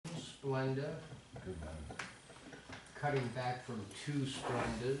Splenda, Good man. cutting back from 2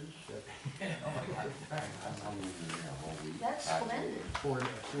 Splendas, Oh my God. I'm in there all week. That's splendid. 4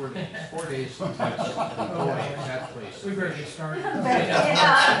 days, 4 days sometimes. Oh, that place. We better get started. Yeah,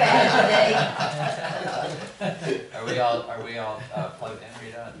 bad today. Are we all plugged in,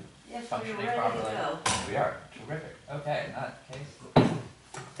 Rita, and Yes, we're functioning ready to properly? go. We are, terrific. Okay, in that case,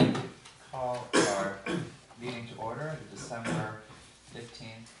 call our meeting to order, the December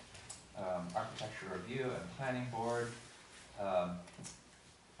 15th Architecture Review and Planning Board. And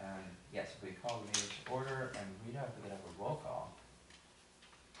yes, we call the meeting to order, and Rita, if we could have a roll call.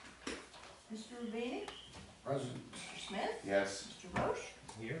 Mr. Rubini, Present. Mr. Smith, Yes. Mr. Roche,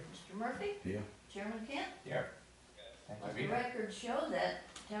 Here. Mr. Murphy, Here. Chairman Kent. Here. Thank Let you, the Rita. record show that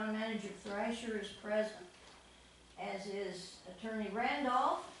Town Manager Thrasher is present, as is Attorney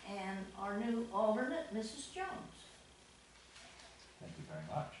Randolph and our new alternate, Mrs. Jones. Thank you very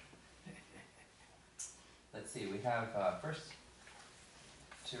much. Let's see, we have first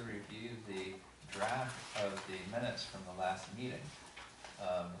to review the draft of the minutes from the last meeting.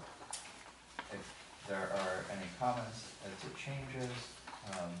 If there are any comments as to changes,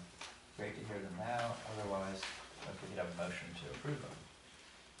 great to hear them now. Otherwise, if we could have a motion to approve them.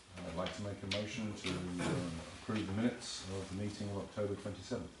 I'd like to make a motion to approve the minutes of the meeting of October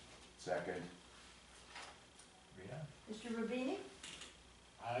 27th. Second. Rita? Mr. Rubini,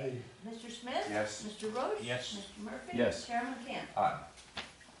 Aye. Mr. Smith. Yes. Mr. Roche. Yes. Mr. Murphy. Yes. Chairman Kent. Aye.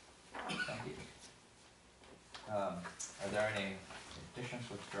 Thank you. Are there any additions,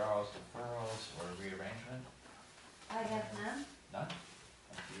 withdrawals, deferrals, or rearrangement? I have none. None?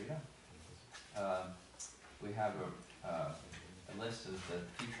 Thank you, Rita. We have a list of the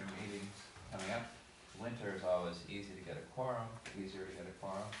future meetings coming up. Winter is always easy to get a quorum, easier to get a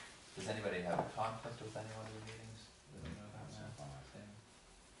quorum. Does anybody have a conflict with any one of the meetings that we know about now?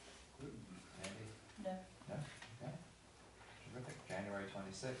 Andy? No. No? Okay. Terrific. January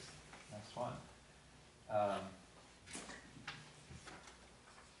 26th, next one.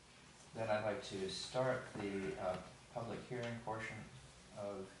 Then I'd like to start the public hearing portion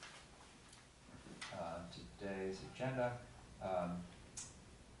of today's agenda.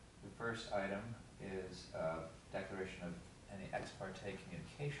 The first item is declaration of any ex parte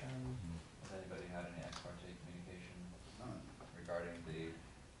communication. Has anybody had any ex parte communication regarding the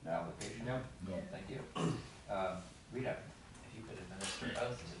application? No. No. Thank you. Rita, if you could administer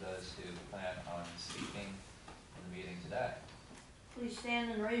oaths to those who plan on speaking in the meeting today. Please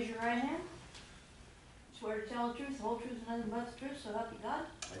stand and raise your right hand. Swear to tell the truth, the whole truth, and nothing but the truth, so help you God.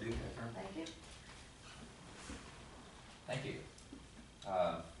 I do, Catherine. Thank you. Thank you.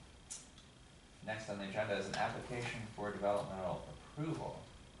 Next on the agenda is an application for developmental approval.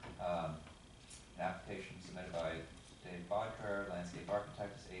 An application submitted by Dave Bodker, landscape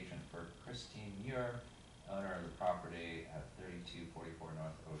architect, as agent for Christine Muir, owner of the property at 3244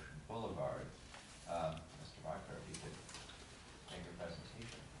 North Ocean Boulevard. Mr. Bodker, if you could make your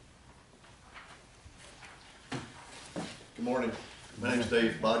presentation. Good morning. My name is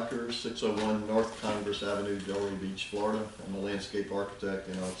Dave Bodker, 601 North Congress Avenue, Delray Beach, Florida. I'm a landscape architect,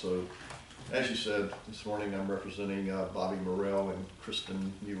 and also, as you said, this morning I'm representing Bobby Morrell and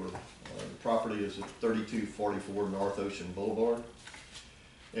Kristen Muir. The property is at 3244 North Ocean Boulevard.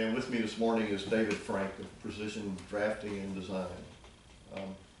 And with me this morning is David Frank of Precision Drafting and Design.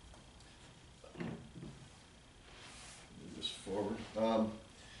 Move this forward.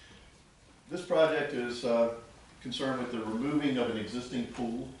 This project is concerned with the removing of an existing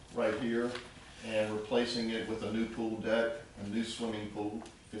pool right here and replacing it with a new pool deck, a new swimming pool,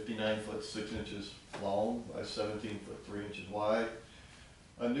 59 foot 6 inches long by 17 foot 3 inches wide.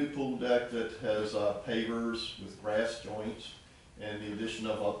 A new pool deck that has pavers with grass joints and the addition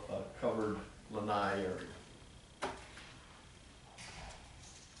of a covered lanai area.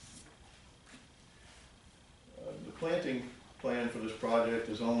 The planting plan for this project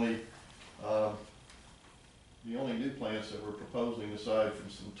is only the only new plants that we're proposing, aside from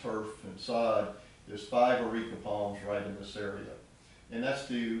some turf and sod, is 5 areca palms right in this area. And that's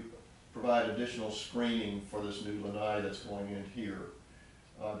to provide additional screening for this new lanai that's going in here.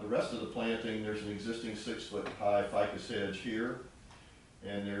 The rest of the planting, there's an existing 6 foot high ficus hedge here,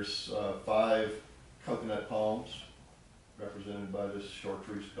 and there's 5 coconut palms represented by this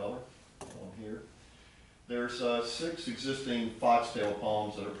chartreuse color on here. There's 6 existing foxtail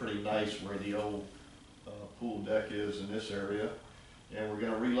palms that are pretty nice where the old pool deck is in this area, and we're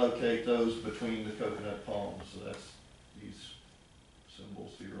going to relocate those between the coconut palms. So that's these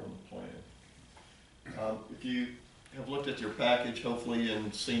symbols here on the plan. If you have looked at your package, hopefully,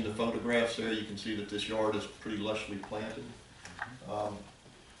 and seen the photographs there, you can see that this yard is pretty lushly planted.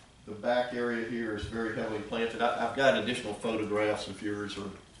 The back area here is very heavily planted. I've got additional photographs if yours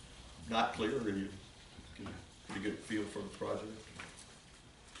are not clear, or you can get a good feel for the project.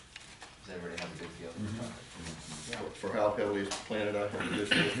 Does everybody have a good feel for the project? For how heavily it's planted, I have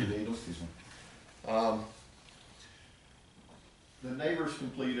additional if you need them. Excuse me. The neighbors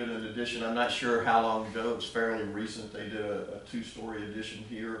completed an addition, I'm not sure how long ago, it was fairly recent. They did a two-story addition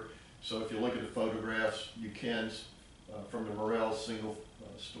here. So if you look at the photographs, you can, from the Morrell's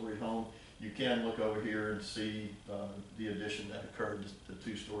single-story home, you can look over here and see the addition that occurred, the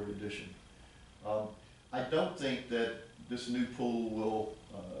two-story addition. I don't think that this new pool will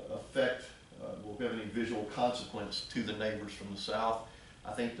will have any visual consequence to the neighbors from the south.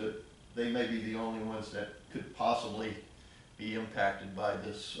 I think that they may be the only ones that could possibly be impacted by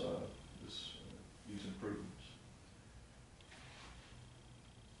these improvements.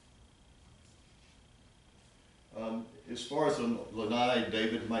 As far as the lanai,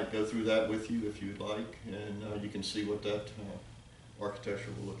 David might go through that with you if you'd like, and you can see what that architecture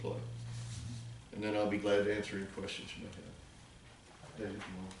will look like. And then I'll be glad to answer any questions you may have. David, if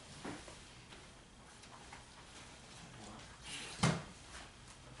you want.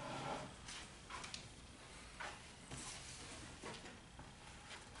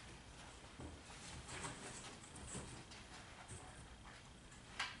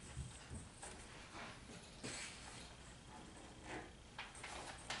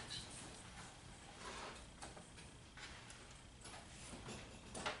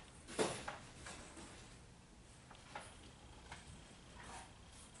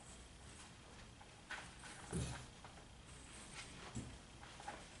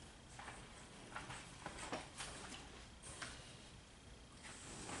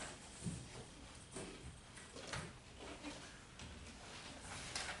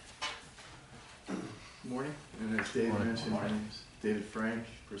 Morning, and as David mentioned, my name is David Frank,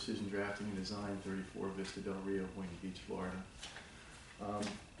 Precision Drafting and Design, 34 Vista Del Rio, Wayne Beach, Florida.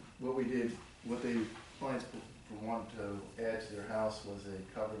 What the clients wanted to add to their house was a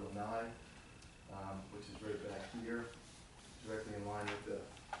covered lanai, which is right back here, directly in line with the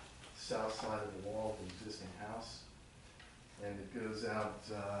south side of the wall of the existing house. And it goes out,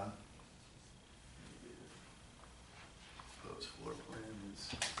 proposed floor plan is,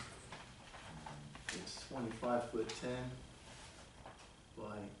 it's 25'10"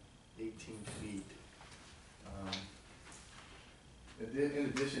 by 18 feet. In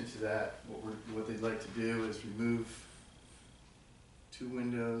addition to that, what they'd like to do is remove 2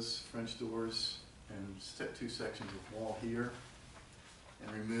 windows, French doors, and 2 sections of wall here,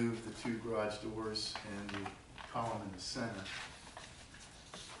 and remove the 2 garage doors and the column in the center.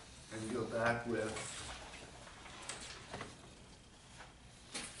 And go back with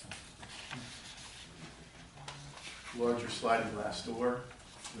larger sliding glass door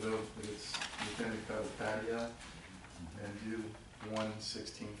with its within the covered patio, and do 1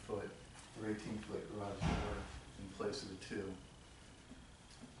 16-foot or 18-foot garage door in place of the 2.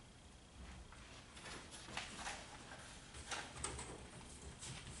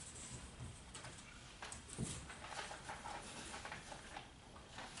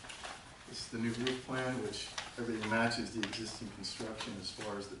 This is the new roof plan, which everything matches the existing construction as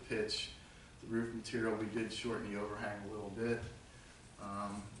far as the pitch. The roof material, we did shorten the overhang a little bit,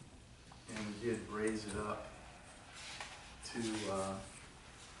 and we did raise it up to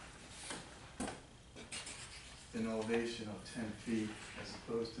an elevation of 10 feet as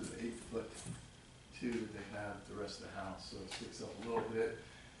opposed to the 8'2" that they have the rest of the house. So it sticks up a little bit.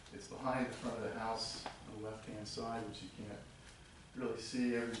 It's behind the front of the house on the left-hand side, which you can't really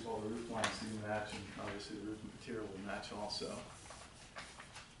see. All the roof lines do match, and obviously the roof material will match also.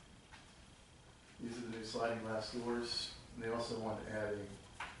 These are the new sliding glass doors. And they also want to add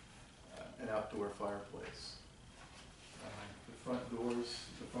an outdoor fireplace. The front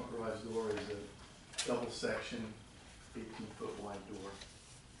garage door is a double section, 18-foot wide door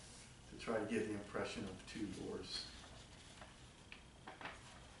to try to give the impression of 2 doors.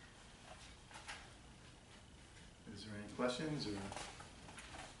 Is there any questions or?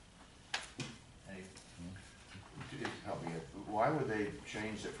 Could you help me? Why would they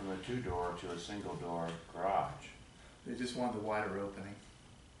change it from a 2-door to a single-door garage? They just wanted the wider opening.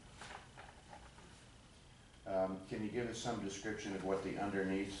 Can you give us some description of what the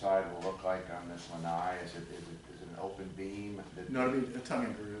underneath side will look like on this lanai? Is it an open beam? No, it'll be a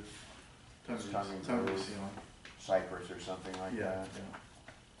tongue-in roof. Tongue-in roof ceiling. Cypress or something like Yeah, that?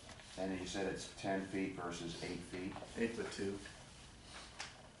 yeah. And you said it's 10 feet versus 8 feet? 8'2".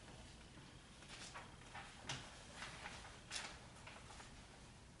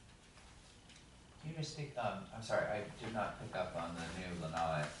 Can you just speak, I'm sorry, I did not pick up on the new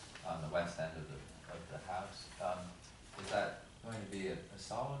lanai.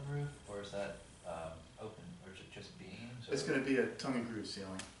 solid roof, or is that, open, or is it just beams? or- It's gonna be a tongue and groove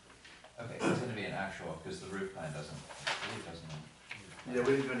ceiling. Okay, it's gonna be an actual, because the roof plan doesn't, it doesn't. Yeah,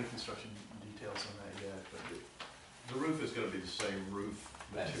 we didn't do any construction details on that yet, but The roof is gonna be the same roof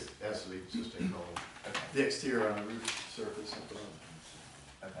as the existing home. Okay, the exterior on the roof surface and above.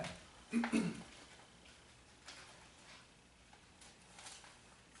 okay.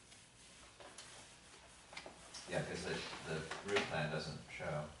 Yeah, because the roof plan doesn't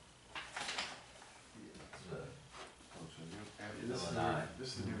show the, Oh, so you have- The This is lanai. This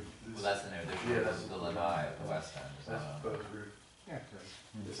is the new, well, this, that's the new addition, Yeah, this that's- is the lanai at the west end, is that's that proposed roof. Yeah.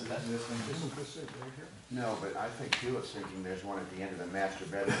 This So is, that's- this one, Isn't this it right here? No, but I think Hewitt's thinking there's one at the end of the master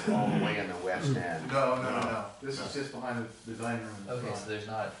bedroom, all the way in the west end. no. This is just behind the dining room in the Okay, so front. there's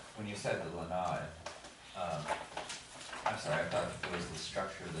not, when you said the lanai, I'm sorry, I thought it was the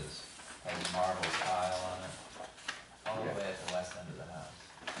structure that's, has marble tile on it, all the Yeah. way at the west end of the house.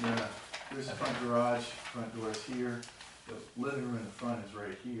 No, there's the front garage, front door's here, the living room in the front is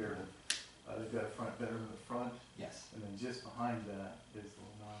right here. They've got a front bedroom in the front, Yes. and then just behind that is the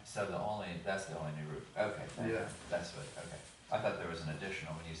lanai. So that's the only new roof, okay, thank you, Yeah. that's what, okay. I thought there was an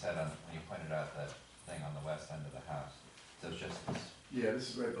additional, when you said, when you pointed out that thing on the west end of the house, so it's just this, Yeah, this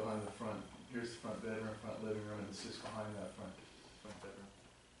is right behind the front, here's the front bedroom, front living room, and it's just behind that front bedroom.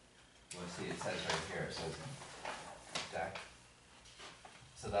 well, see, it says right here, it says deck.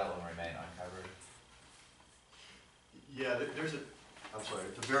 So that will remain uncovered? Yeah, there's I'm sorry,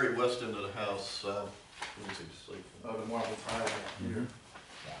 at the very west end of the house, let me see. Oh, the marble tile back here.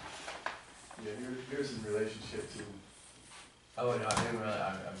 Yeah. Yeah, here's in relationship to, Oh, no,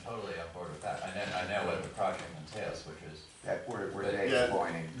 I'm totally on board with that. I know what the project entails, which is, That, where But- Dave's Yeah,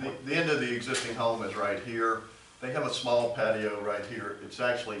 pointing. The end of the existing home is right here. They have a small patio right here. It's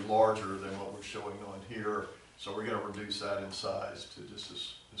actually larger than what we're showing on here, so we're gonna reduce that in size to just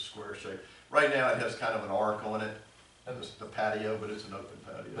this square shape. Right now, it has kind of an arc on it, the patio, but it's an open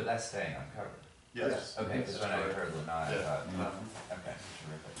patio. but that's staying uncovered. Yes. Okay, because when I That's heard Lanai, I Yeah. thought, Yeah. okay,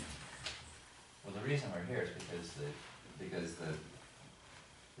 terrific. Well, the reason we're here is because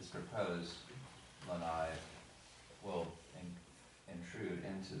this proposed Lanai will intrude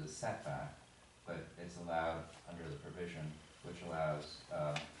into the setback, but it's allowed under the provision which allows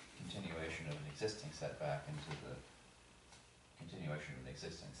continuation of an existing setback into the continuation of an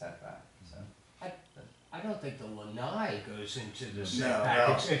existing setback, so. I don't think the lanai goes into the No.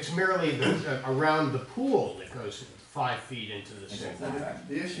 setback. It's merely around the pool that goes 5 feet into the Into the setback. setback.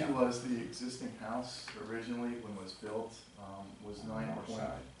 the issue Yeah. was the existing house originally, when it was built, was On the north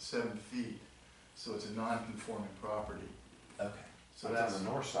 9.7 feet, so it's a non-conforming property. Okay. So So that's, that's on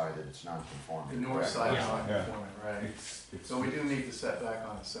the north side that it's non-conforming. the north correct? side is Yeah. non-conforming, right? It's. So we do meet the setback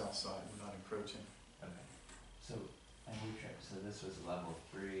on the south side, we're not encroaching. Okay, so, and we checked, so this was level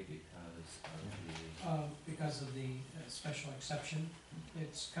 3 because of the special exception.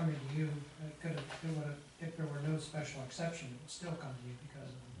 It's coming to you, if there were no special exception, it would still come to you because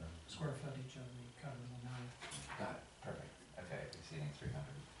of the square footage of the covered lanai. got it, perfect, okay, exceeding 300,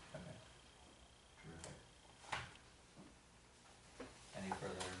 okay. Terrific. Any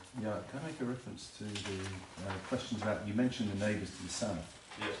further? Yeah, can I make a reference to the questions about, you mentioned the neighbours to the south.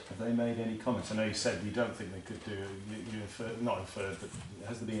 Yes. Have they made any comments? I know you said you don't think they could do, you inferred, not inferred, but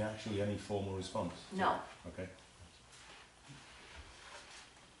has there been actually any formal response? No, Okay.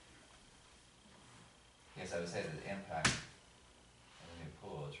 Yes, I would say that the impact of the new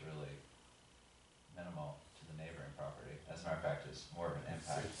pool is really minimal to the neighboring property. As a matter of fact, it's more of an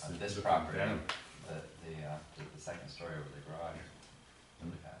impact It's- on it's this looking property, down. the second story over the garage.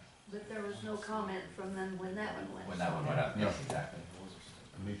 Really fast. but there was no comment from them when that one went. When that one went up, Yeah. yes, exactly.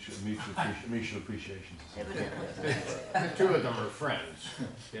 Mutual appreciation. Evidently, The two of them are friends,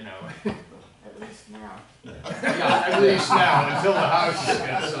 you know. at least now. Yeah, at least now, until the houses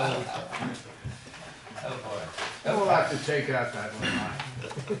get sold. Oh, boy. Then we'll have to take out that lanai.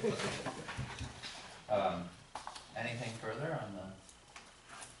 Anything further on the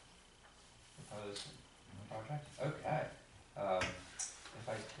proposed project? Okay. If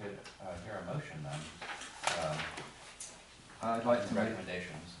I could hear a motion then, I'd like to make,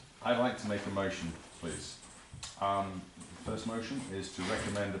 recommendations. I'd like to make a motion, please. The first motion is to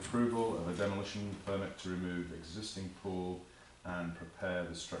recommend approval of a demolition permit to remove existing pool and prepare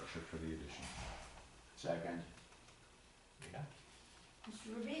the structure for the addition. Second. Rita?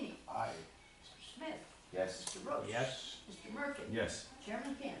 Mr. Rubini, Aye. Mr. Smith, Yes. Mr. Roach. Yes. Mr. Murphy. Yes.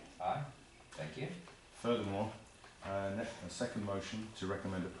 Chairman Kent. Aye. Thank you. Furthermore, a second motion to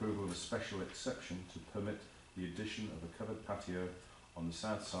recommend approval of a special exception to permit the addition of a covered patio on the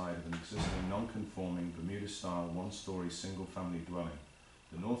south side of an existing non-conforming Bermuda-style one-storey single-family dwelling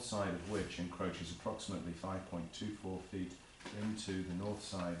the north side of which encroaches approximately 5.24 feet into the north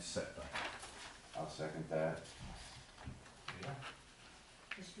side setback. I'll second that. Rita?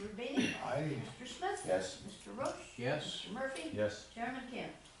 Mr. Rubini? Aye. Mr. Smith? Yes. Mr. Roach? Yes. Mr. Murphy? Yes. Chairman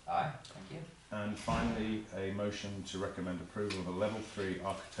Kent? Aye, thank you. And finally, a motion to recommend approval of a level 3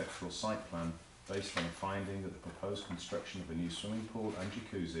 architectural site plan based on a finding that the proposed construction of a new swimming pool and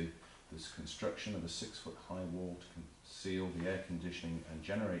jacuzzi, the construction of a 6-foot high wall to conceal the air conditioning and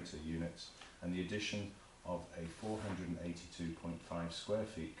generator units, and the addition of a 482.5 square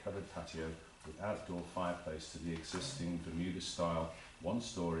feet covered patio with outdoor fireplace to the existing Bermuda-style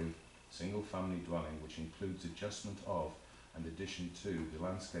one-storey single-family dwelling, which includes adjustment of and addition to the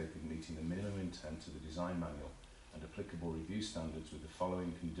landscaping meeting the minimum intent of the design manual and applicable review standards with the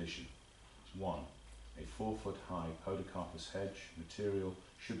following condition. 1. A 4-foot high podocarpus hedge material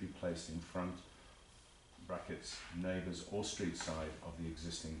should be placed in front, brackets, neighbours or street side of the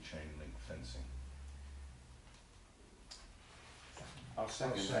existing chain link fencing. I'll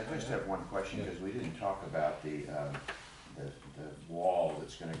second. I just have one question, because we didn't talk about the wall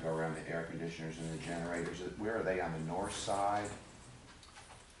that's gonna go around the air conditioners and the generators. Where are they, on the north side?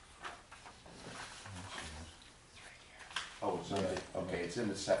 Oh, it's on the, okay, it's in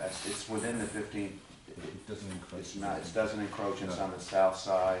the, it's within the 15, It doesn't encroach. it's not, it doesn't encroach, it's on the south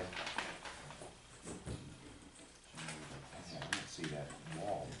side. I don't see that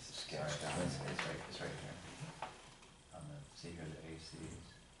wall sketched down. It's right here. On the, see here, the ACs,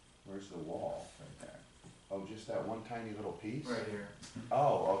 Where's the wall? right there. Oh, just that one tiny little piece? Right here.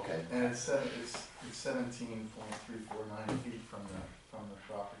 Oh, okay. And it's 17.349 feet from the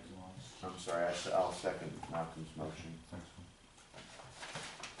property line. I'm sorry, I'll second Malcolm's motion. Thanks.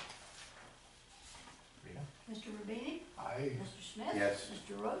 Rita? Mr. Rubini? Aye. Mr. Smith? Yes.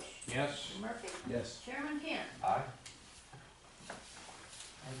 Mr. Roach? Yes. Mr. Murphy? Yes. Chairman Kent? Aye.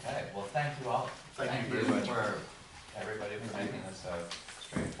 Okay, well, thank you all. Thank you Thank very you much. for everybody for making this so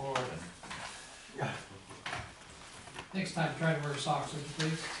straightforward and Next time, try to wear socks, would you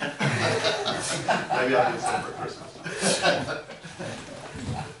please? Maybe I'll get some for Christmas.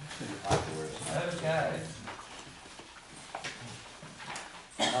 Afterwards. Okay.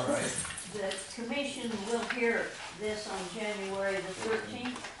 All right. The commission will hear this on January the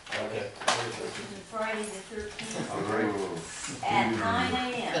 13th, Okay. which is a Friday the 13th, Ooh. at 9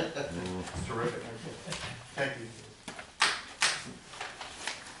 a.m. Terrific. Thank you.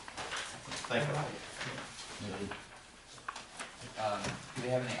 Thank you. Do we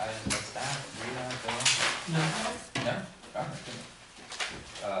have any items of staff? Rita, Bill? No? No?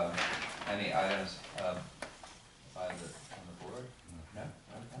 Oh, any items, by on the board? No?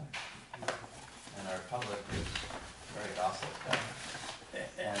 Okay. And our public is very docile today.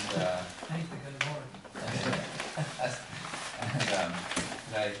 And, Thank the good Lord. and,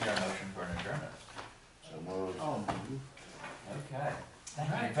 could I hear a motion for an adjournment? So moved. Okay. Thank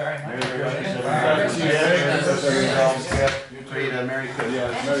you very much. Merry Christmas. Rita, Merry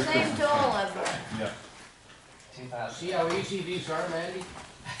Christmas. And same to all of you. Yeah. 2000. See how easy these are, Mandy?